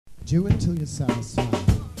Do it till you're satisfied.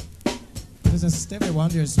 This is Stevie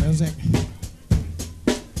Wonder's music.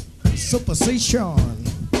 Supperstition.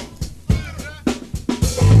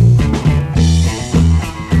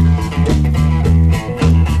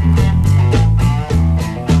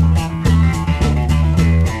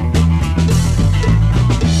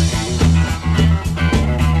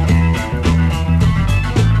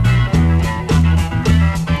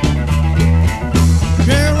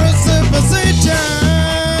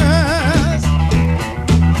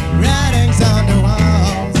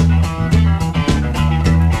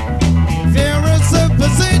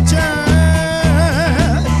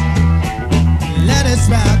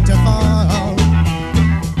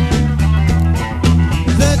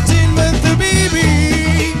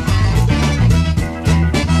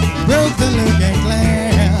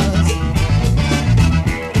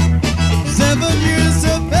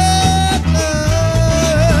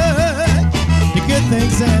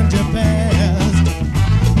 Things and your past.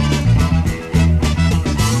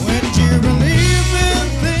 When you believe in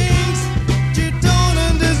things you don't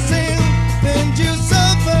understand, then you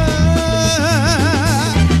suffer.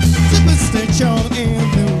 Superstition in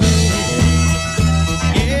the wind.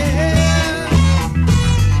 Yeah.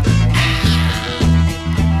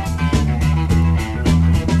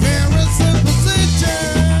 There is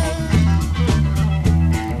superstition.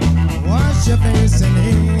 Wash your face and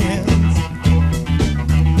hands.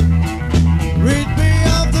 Rid me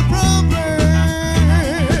of the problem.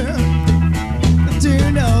 Do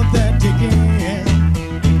know that you can.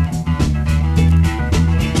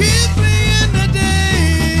 Keep me in the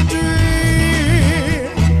daydream.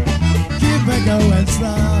 Keep me going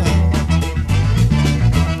slow.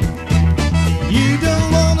 You don't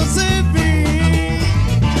wanna save me.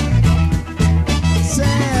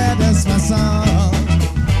 Sad as my song.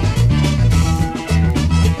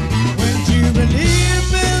 When you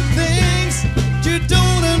believe in things you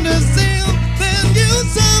don't understand, then you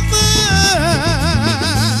suffer.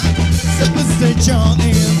 Superstition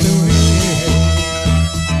in the wind.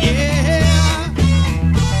 Yeah.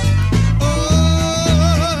 Oh.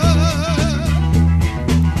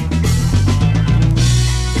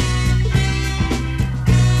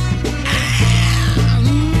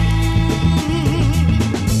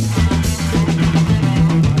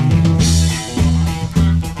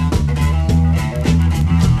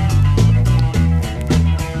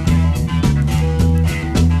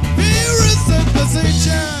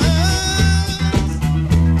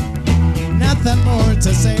 Nothing more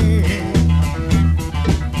to say.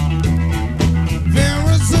 There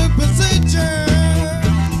is superstition.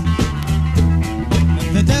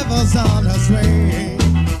 The devil's on his way.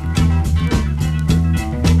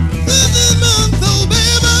 The month old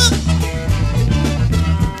baby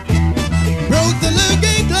broke the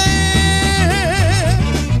looking glass.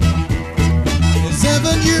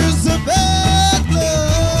 7 years of age.